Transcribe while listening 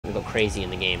crazy in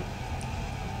the game.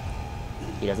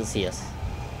 He doesn't see us.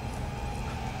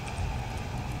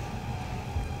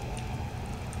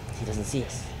 He doesn't see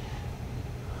us.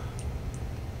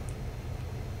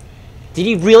 Did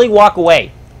he really walk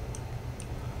away?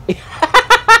 Hey,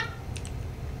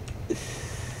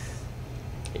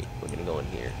 we're gonna go in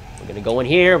here. We're gonna go in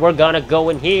here. We're gonna go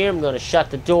in here. I'm gonna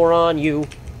shut the door on you,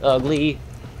 ugly.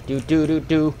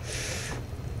 Do.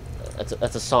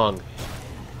 That's a song.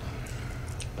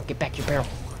 Get back your barrel.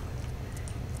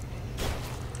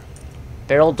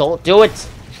 Barrel, don't do it.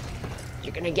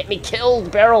 You're gonna get me killed,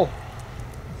 Barrel.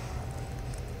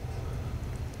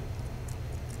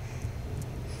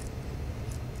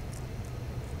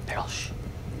 Barrel, shh.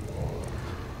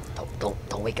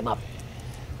 Don't wake him up.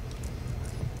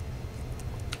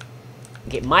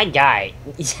 Okay, my guy.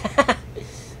 That's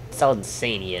how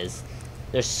insane he is.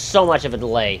 There's so much of a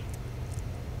delay.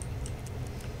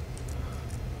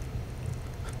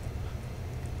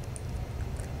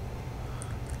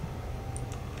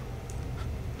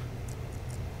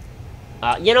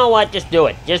 You know what? Just do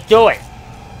it. Just do it.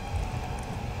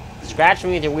 Scratch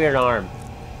me with your weird arm.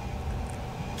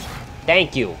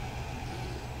 Thank you.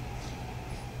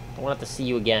 Don't want to see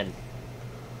you again.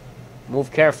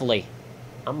 Move carefully.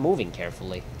 I'm moving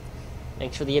carefully.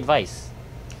 Thanks for the advice.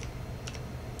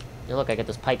 Hey, look, I got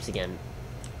those pipes again.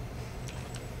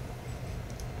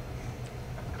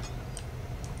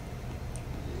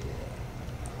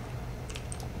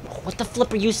 What the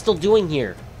flip are you still doing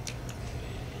here?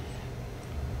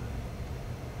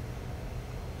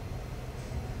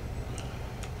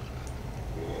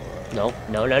 No,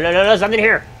 something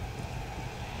here.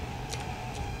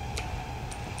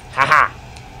 Haha.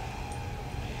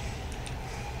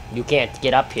 You can't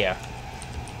get up here.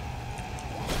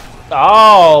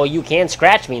 Oh, you can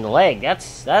scratch me in the leg.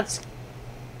 That's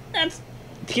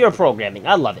pure programming.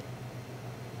 I love it.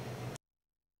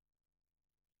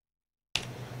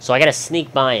 So I gotta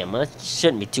sneak by him. That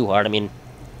shouldn't be too hard. I mean,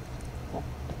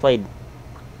 I played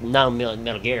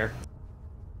Metal Gear.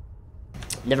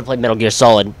 Never played Metal Gear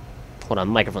Solid. Hold on,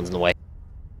 the microphone's in the way.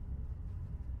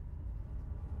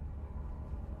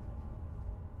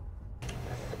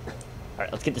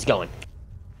 Alright, let's get this going.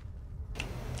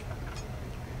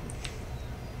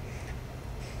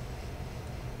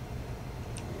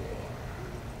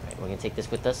 Alright, we're gonna take this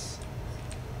with us.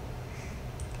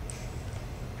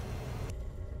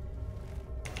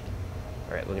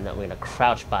 Alright, we're gonna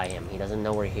crouch by him. He doesn't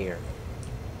know we're here.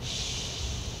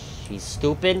 Shh. He's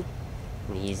stupid.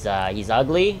 He's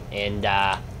ugly, and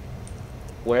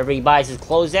wherever he buys his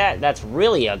clothes at, that's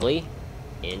really ugly.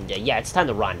 And yeah, it's time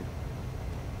to run.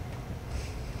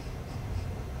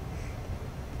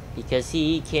 Because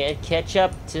he can't catch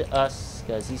up to us,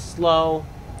 because he's slow.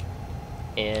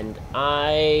 And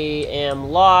I am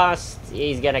lost.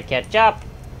 He's gonna catch up.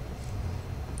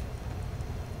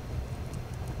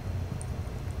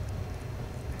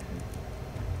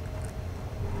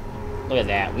 Look at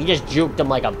that. We just juked him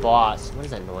like a boss. What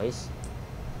is that noise?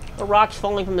 Are rocks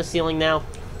falling from the ceiling now?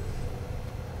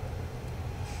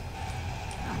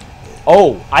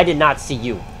 Oh, I did not see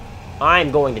you.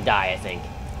 I'm going to die, I think.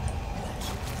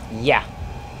 Yeah.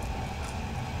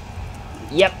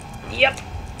 Yep.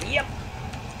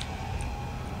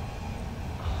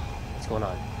 What's going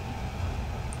on?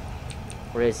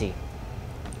 Where is he?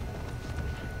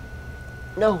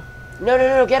 No,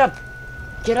 get up!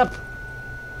 Get up!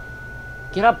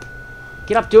 Get up!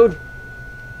 Get up, dude!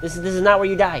 This is not where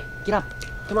you die. Get up!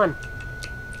 Come on!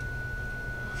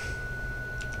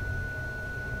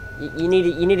 You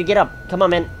need to get up. Come on,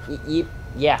 man.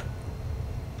 Yeah.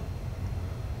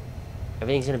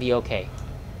 Everything's gonna be okay.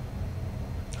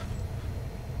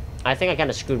 I think I kind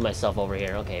of screwed myself over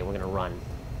here. Okay, we're gonna run.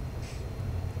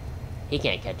 He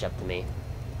can't catch up to me.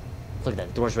 Look at that.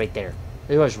 The door's right there.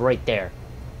 The door's right there.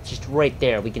 It's just right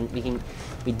there. We did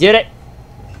it!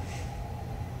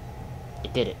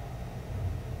 It did it.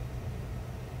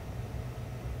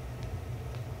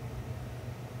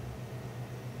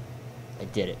 I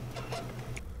did it.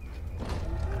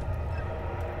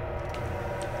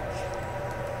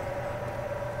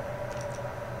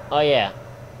 Oh yeah.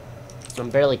 I'm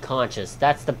barely conscious.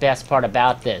 That's the best part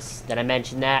about this. Did I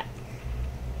mention that?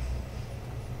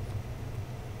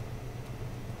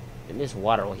 And this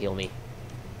water will heal me.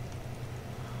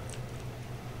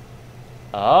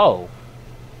 Oh.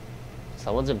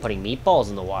 Someone's been putting meatballs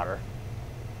in the water.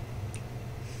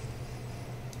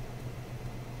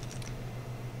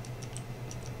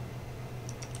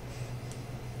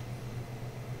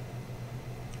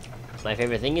 My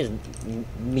favorite thing is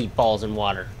meatballs in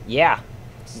water. Yeah.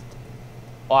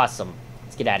 Awesome.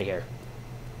 Let's get out of here.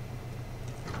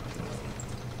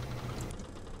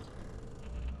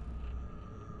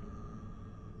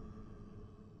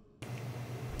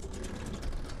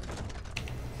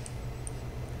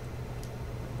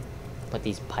 Put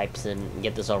these pipes in and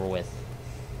get this over with.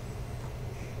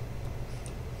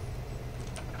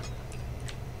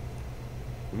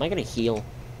 Am I gonna heal?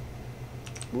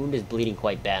 Wound is bleeding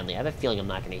quite badly. I have a feeling I'm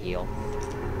not gonna heal.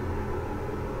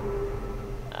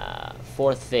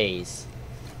 Fourth phase.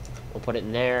 We'll put it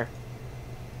in there.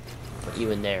 Put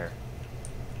you in there.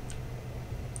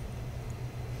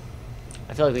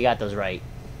 I feel like we got those right.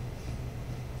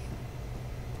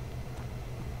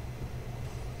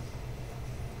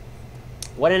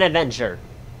 What an adventure.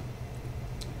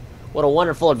 What a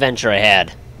wonderful adventure I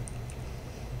had.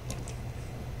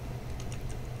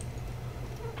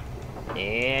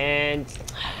 And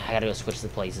I gotta go switch the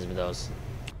places with those.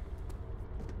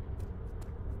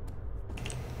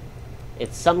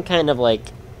 It's some kind of like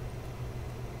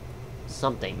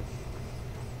something.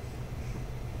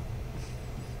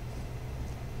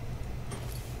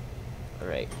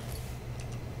 Alright.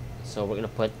 So we're gonna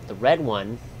put the red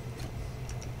one,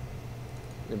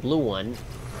 the blue one,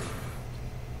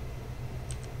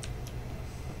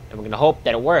 and we're gonna hope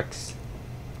that it works.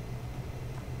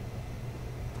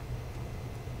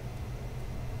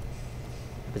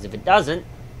 Because if it doesn't,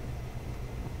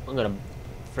 I'm gonna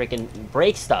freaking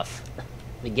break stuff.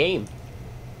 The game.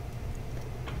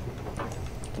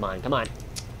 Come on, come on.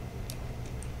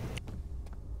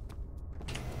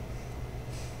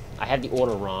 I had the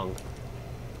order wrong.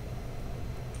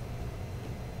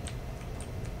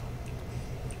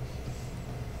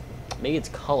 Maybe it's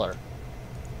color.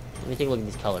 Let me take a look at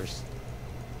these colors.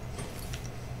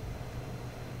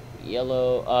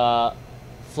 Yellow,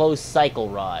 flow cycle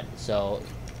rod. So,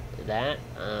 that,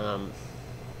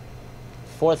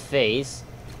 fourth phase.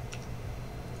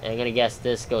 And I'm gonna guess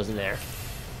this goes in there.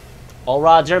 All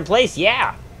rods are in place,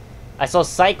 yeah! I saw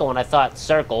cycle and I thought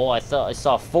circle. I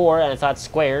saw 4 and I thought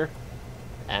square.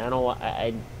 I don't know,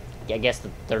 I guess the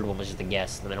third one was just a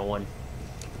guess, the middle one.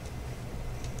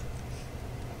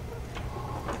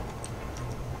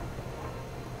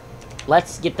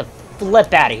 Let's get the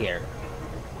flip out of here.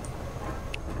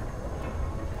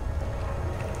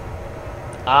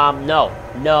 No.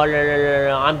 No,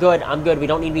 I'm good. We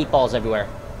don't need meatballs everywhere.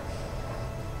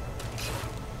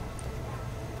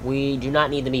 We do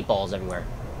not need the meatballs everywhere.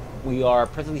 We are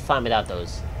perfectly fine without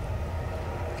those.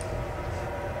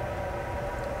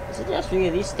 I suggest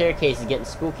these staircases getting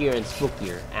spookier and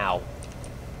spookier. Ow.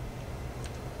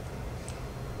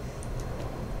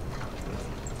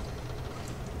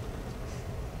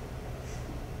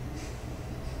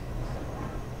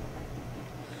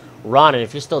 Ron, and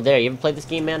if you're still there, you ever played this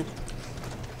game, man?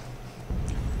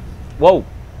 Whoa!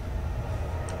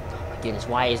 Oh my goodness,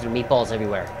 why is there meatballs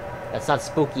everywhere? That's not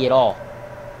spooky at all.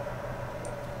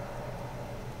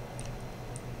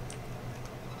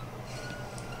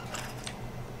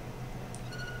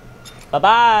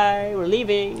 Bye-bye! We're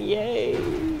leaving! Yay!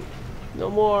 No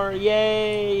more!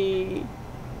 Yay!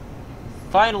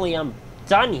 Finally, I'm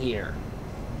done here!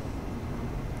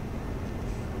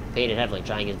 Painted heavily,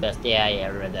 trying his best. Yeah, I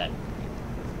read that.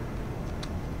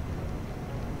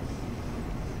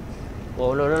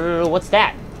 Oh, no, what's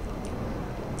that?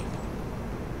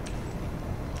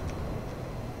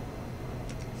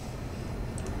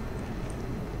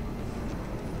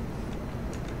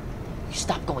 You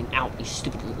stop going out, you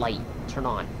stupid light. Turn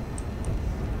on.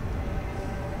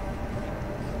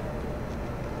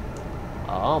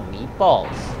 Oh,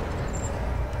 meatballs.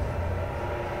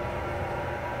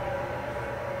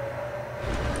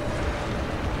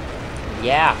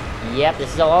 Yeah, yep,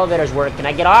 this is how elevators work. Can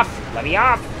I get off? Let me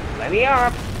off! Let me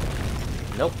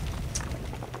off! Nope.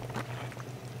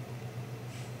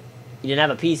 You didn't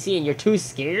have a PC and you're too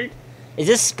scared? Is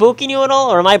this spooking you at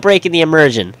all, or am I breaking the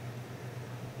immersion?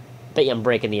 Bet you I'm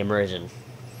breaking the immersion.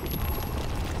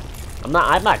 I'm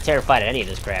not terrified of any of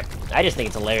this crap. I just think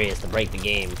it's hilarious to break the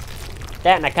game.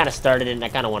 That, and I kind of started it, and I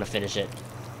kind of want to finish it.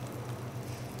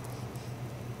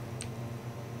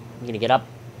 I'm gonna get up.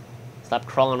 Stop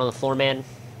crawling on the floor, man.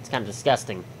 It's kind of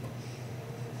disgusting.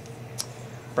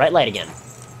 Bright light again.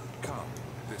 Come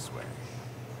this way.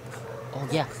 Oh,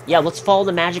 yeah. Yeah, let's follow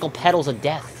the magical petals of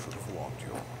death.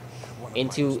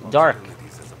 Into dark.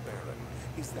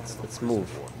 Let's move.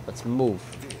 Let's move.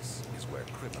 This is where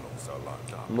criminals are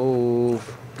locked up.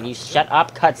 Move. Can you shut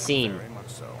up, cutscene? Very much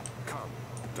so. Come,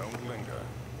 don't linger.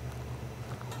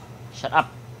 Shut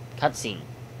up, cutscene.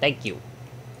 Thank you.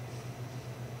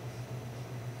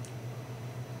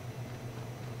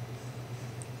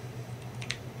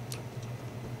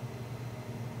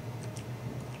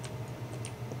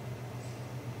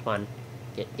 Come on.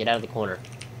 Get out of the corner.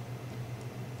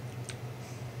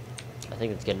 I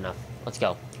think that's good enough. Let's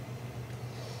go.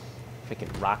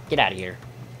 Freaking rock. Get out of here.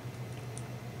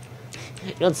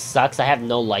 You know what sucks? I have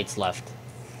no lights left.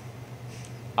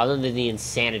 Other than the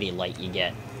insanity light you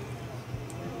get.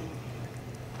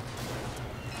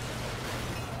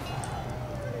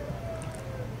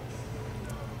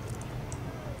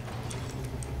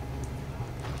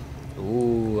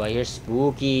 Ooh, I hear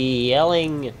spooky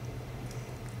yelling. You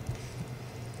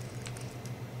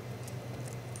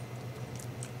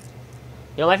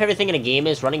know, my favorite thing in a game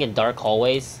is running in dark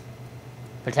hallways.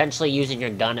 Potentially using your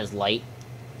gun as light.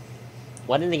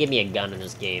 Why didn't they give me a gun in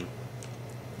this game?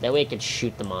 That way I could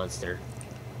shoot the monster.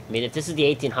 I mean, if this is the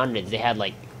 1800s, they had,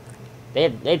 like... They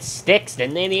had sticks,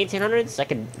 didn't they, in the 1800s? I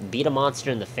could beat a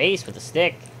monster in the face with a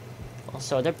stick.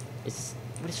 Also, what is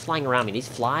flying around me? These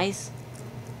flies?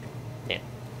 Yeah.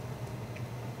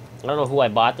 I don't know who I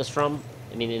bought this from.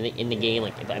 I mean, in the game,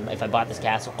 like, if I bought this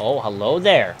castle... Oh, hello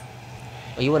there!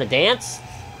 Oh, you wanna dance?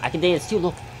 I can dance too,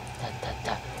 look. Da, da,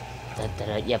 da. Da, da,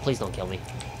 da. Yeah, please don't kill me.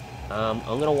 I'm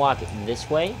gonna walk this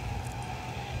way.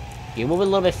 You're moving a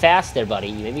little bit fast there,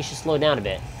 buddy. Maybe you should slow down a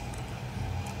bit.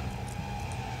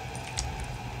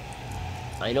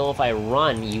 I know if I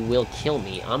run, you will kill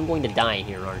me. I'm going to die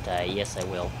here, aren't I? Yes, I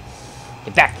will.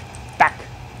 Get back! Back!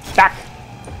 Back!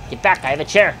 Get back! I have a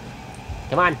chair!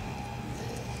 Come on!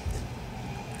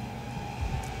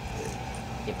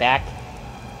 Get back!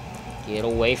 Get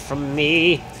away from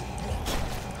me!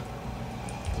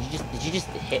 Did you just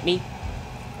hit me?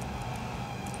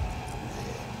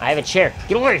 I have a chair.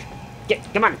 Get away!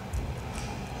 Come on!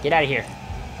 Get out of here.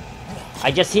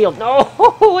 I just healed. No!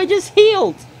 I just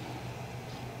healed!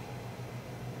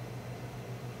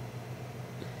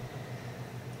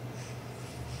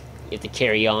 You have to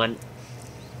carry on.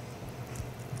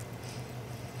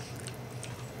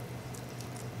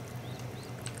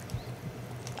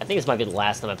 I think this might be the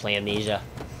last time I play Amnesia.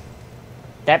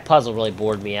 That puzzle really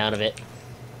bored me out of it.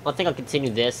 I think I'll continue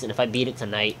this, and if I beat it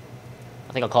tonight,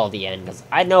 I think I'll call it the end, because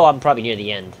I know I'm probably near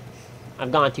the end.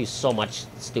 I've gone through so much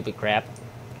stupid crap.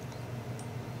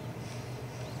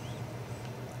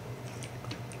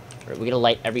 Alright, we're gonna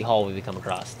light every hallway we come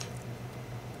across.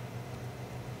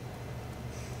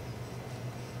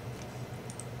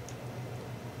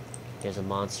 There's a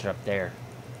monster up there.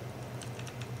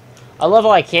 I love how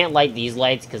I can't light these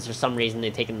lights, because for some reason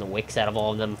they've taken the wicks out of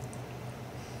all of them.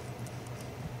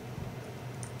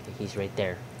 He's right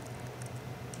there.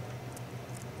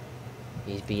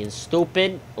 He's being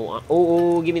stupid.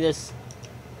 Oh, give me this.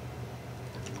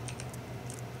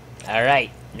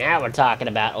 Alright, now we're talking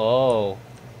about... Oh.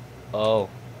 Ooh,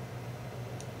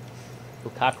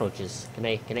 cockroaches. Can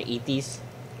I eat these?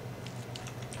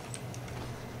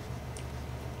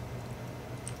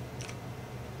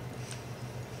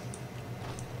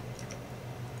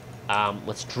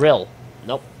 Let's drill.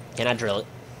 Nope, cannot drill it.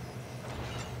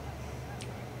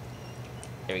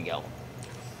 There we go.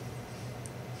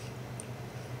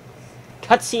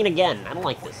 Cutscene again. I don't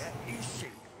like this. Where is she?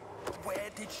 Where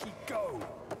did she go?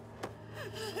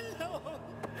 No,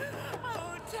 I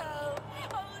won't tell.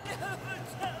 I'll never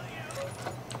tell you.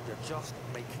 You're just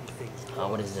making things worse. Oh,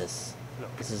 what is this?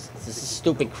 Look, This is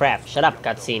stupid crap. Shut up,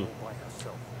 cutscene. by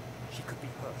herself. She could be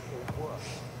hurt or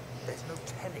worse. There's no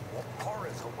telling what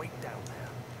horrors await down there.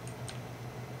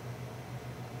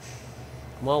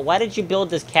 Well, why did you build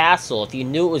this castle if you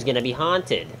knew it was going to be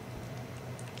haunted?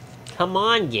 Come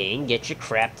on, game, get your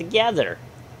crap together.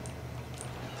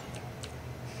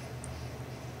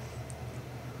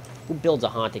 Who builds a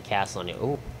haunted castle on you?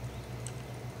 Oh,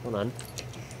 hold on.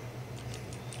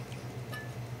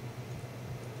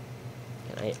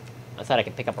 I thought I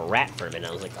could pick up a rat for a minute.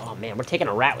 I was like, oh man, we're taking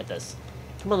a rat with us.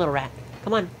 Come on, little rat.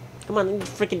 Come on,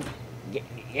 freaking,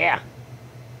 yeah.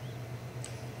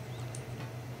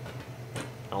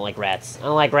 I don't like rats. I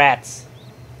don't like rats.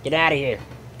 Get out of here.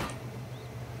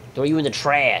 Throw you in the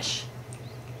trash.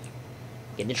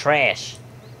 Get in the trash.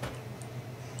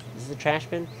 Is this a trash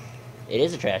bin? It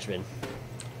is a trash bin.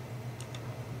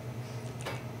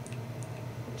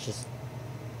 It's just...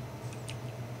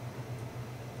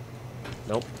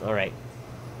 Nope. Alright.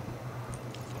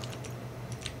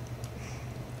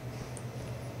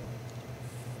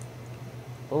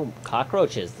 Oh,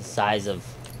 cockroaches the size of...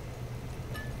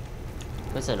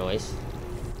 What's that noise?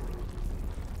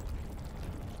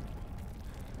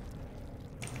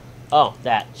 Oh,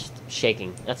 that. Just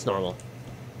shaking. That's normal.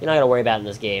 You're not gonna worry about it in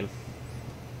this game.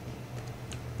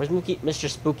 Where's Mr.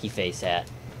 Spooky Face at?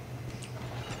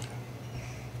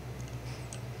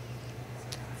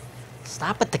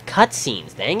 Stop at the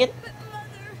cutscenes, dang it!